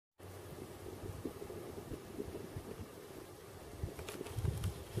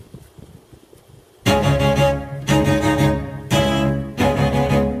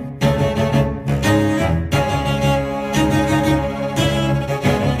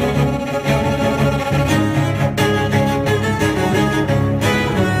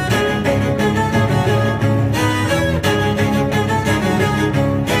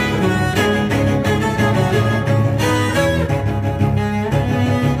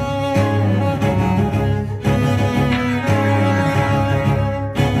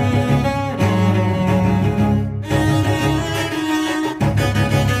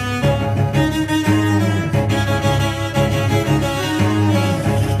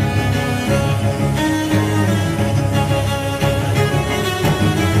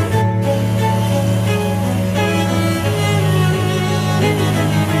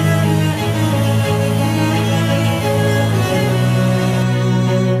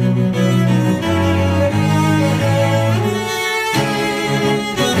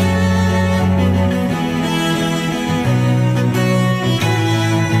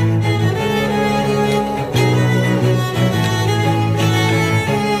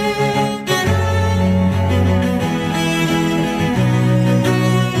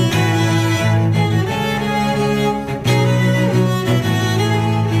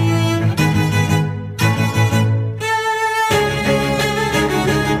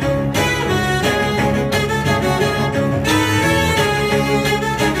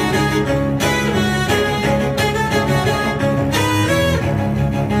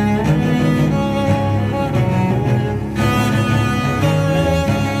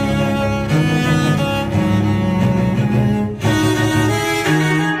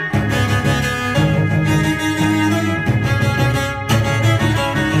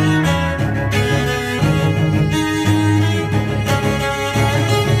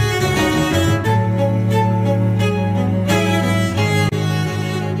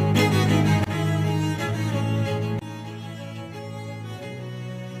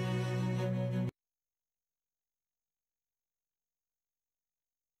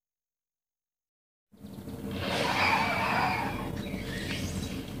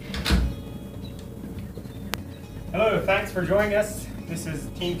Hello, thanks for joining us. This is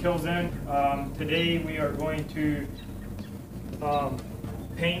Team Kill Zone. Today we are going to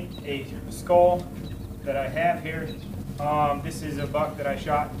paint a skull that I have here. This is a buck that I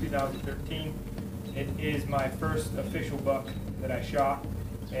shot in 2013. It is my first official buck that I shot,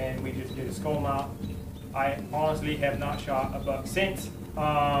 and we just did a skull mount. I honestly have not shot a buck since,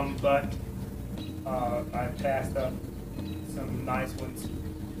 but I've passed up some nice ones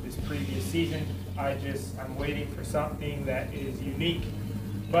this previous season. I'm waiting for something that is unique.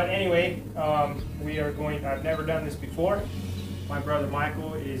 But anyway, I've never done this before. My brother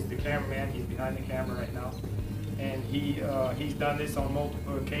Michael is the cameraman. He's behind the camera right now. And he's done this on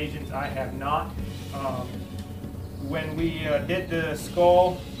multiple occasions. I have not. When we did the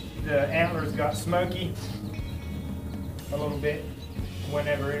skull, the antlers got smoky a little bit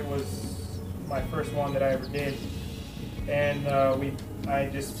whenever it was my first one that I ever did. And I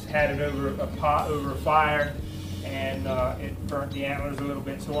just had it over a pot over a fire, and it burnt the antlers a little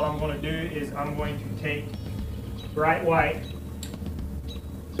bit. So what I'm going to do is I'm going to take bright white,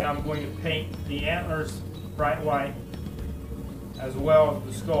 and I'm going to paint the antlers bright white as well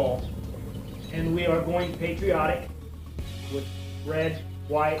as the skull. And we are going patriotic with red,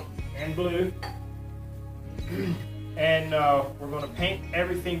 white, and blue. And we're going to paint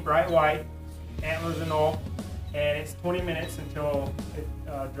everything bright white, antlers and all. And it's 20 minutes until it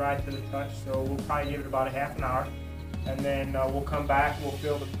dries to the touch, so we'll probably give it about a half an hour. And then we'll come back, we'll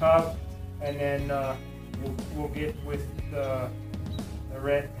fill the tub, and then we'll get with the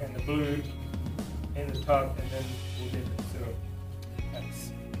red and the blue in the tub, and then we'll dip it. So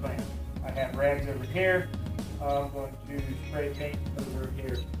that's the plan. I have rags over here. I'm going to spray paint over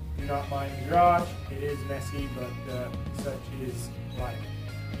here. Do not mind the garage. It is messy, but such is life.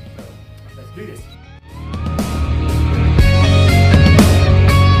 So let's do this.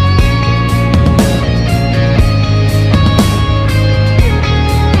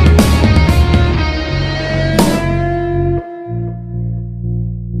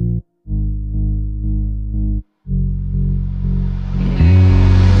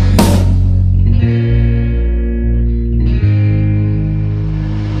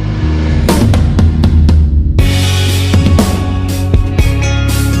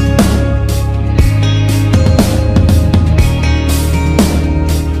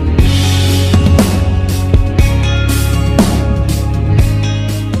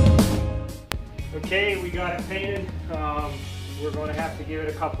 Okay, we got it painted. We're going to have to give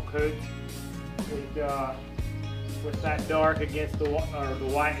it a couple coats with that dark against the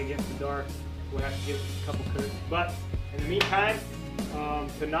white against the dark. We'll have to give it a couple coats. But in the meantime,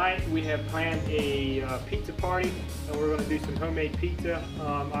 tonight we have planned a pizza party, and we're going to do some homemade pizza.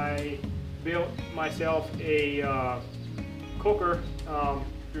 I built myself a cooker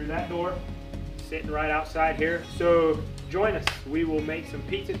through that door, sitting right outside here. So join us. We will make some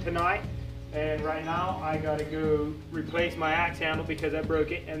pizza tonight. And right now I gotta go replace my axe handle because I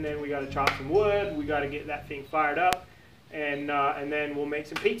broke it, and then we gotta chop some wood. We gotta get that thing fired up, and then we'll make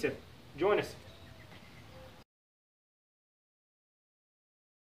some pizza. Join us.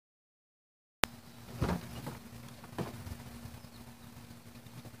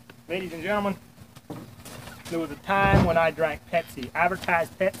 Ladies and gentlemen, there was a time when I drank Pepsi,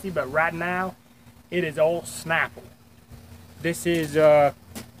 advertised Pepsi, but right now it is all Snapple. This is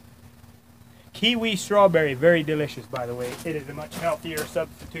kiwi strawberry, very delicious, by the way. It is a much healthier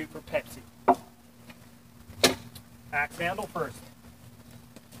substitute for Pepsi. Axe handle first.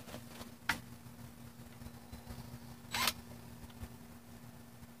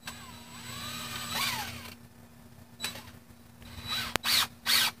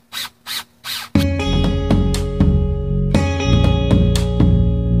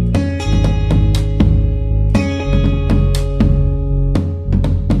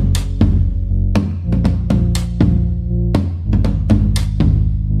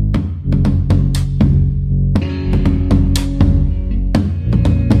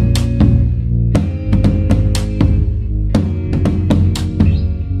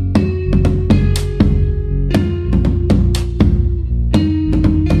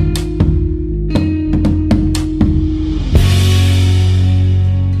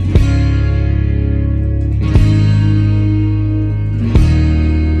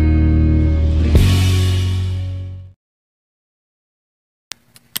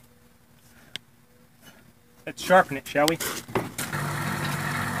 Let's sharpen it, shall we?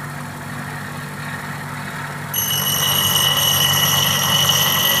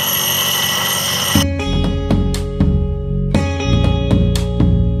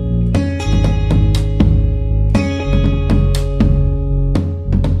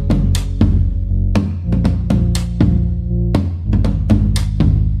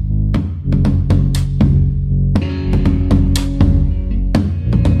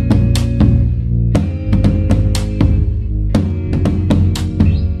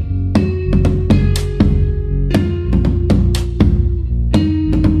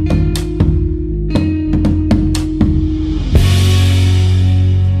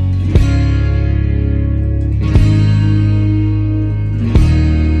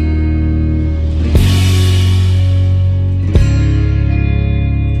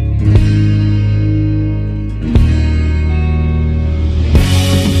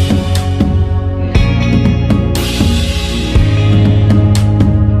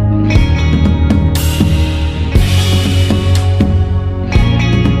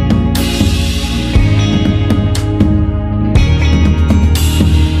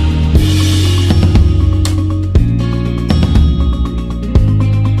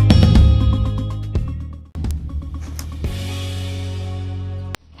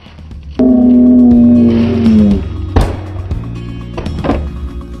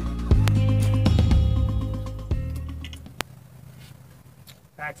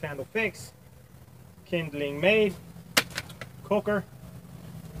 axe handle fixed, kindling made, cooker,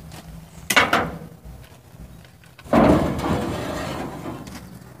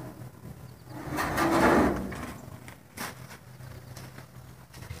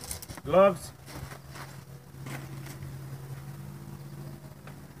 gloves,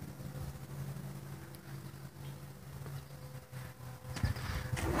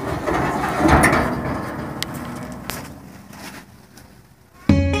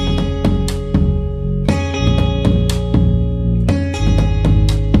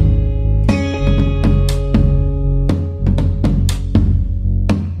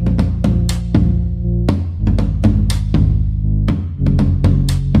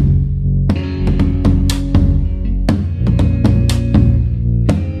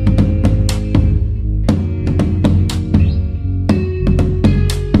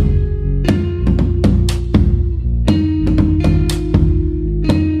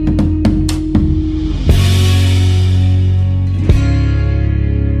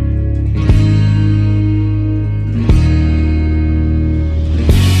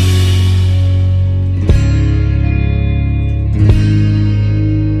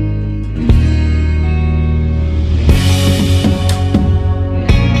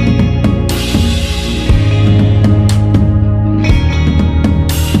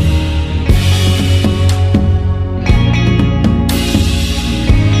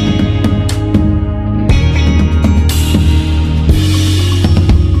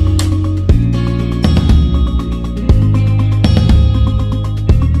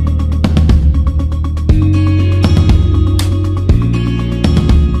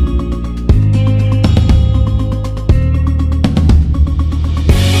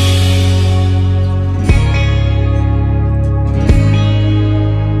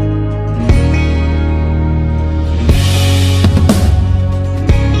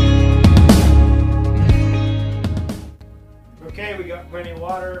 we got plenty of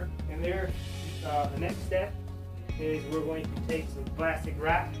water in there. The next step is we're going to take some plastic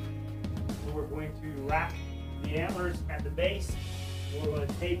wrap. And we're going to wrap the antlers at the base. And we're going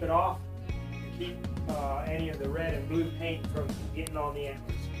to tape it off to keep any of the red and blue paint from getting on the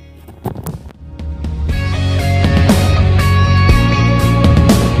antlers.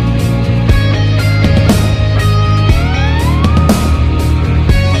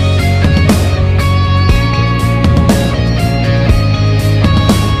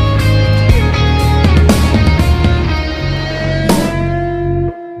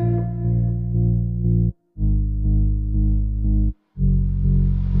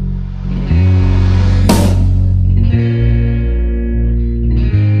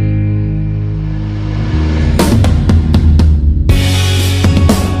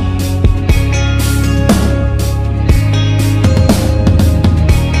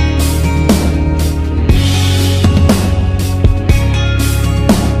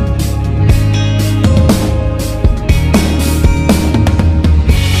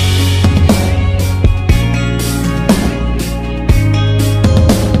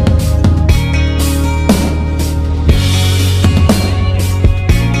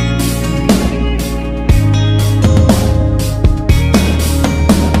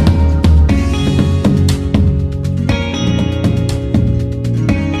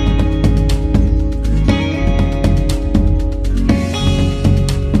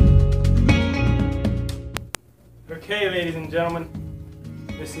 Okay, ladies and gentlemen,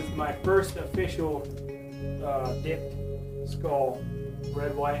 this is my first official dipped skull,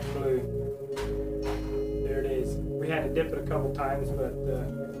 red, white, and blue. There it is. We had to dip it a couple times, but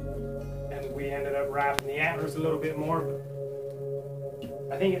and we ended up wrapping the antlers a little bit more, but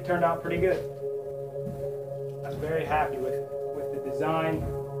I think it turned out pretty good. I'm very happy with the design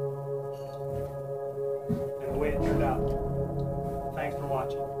and the way it turned out. Thanks for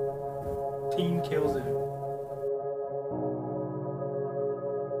watching. Team Kills It.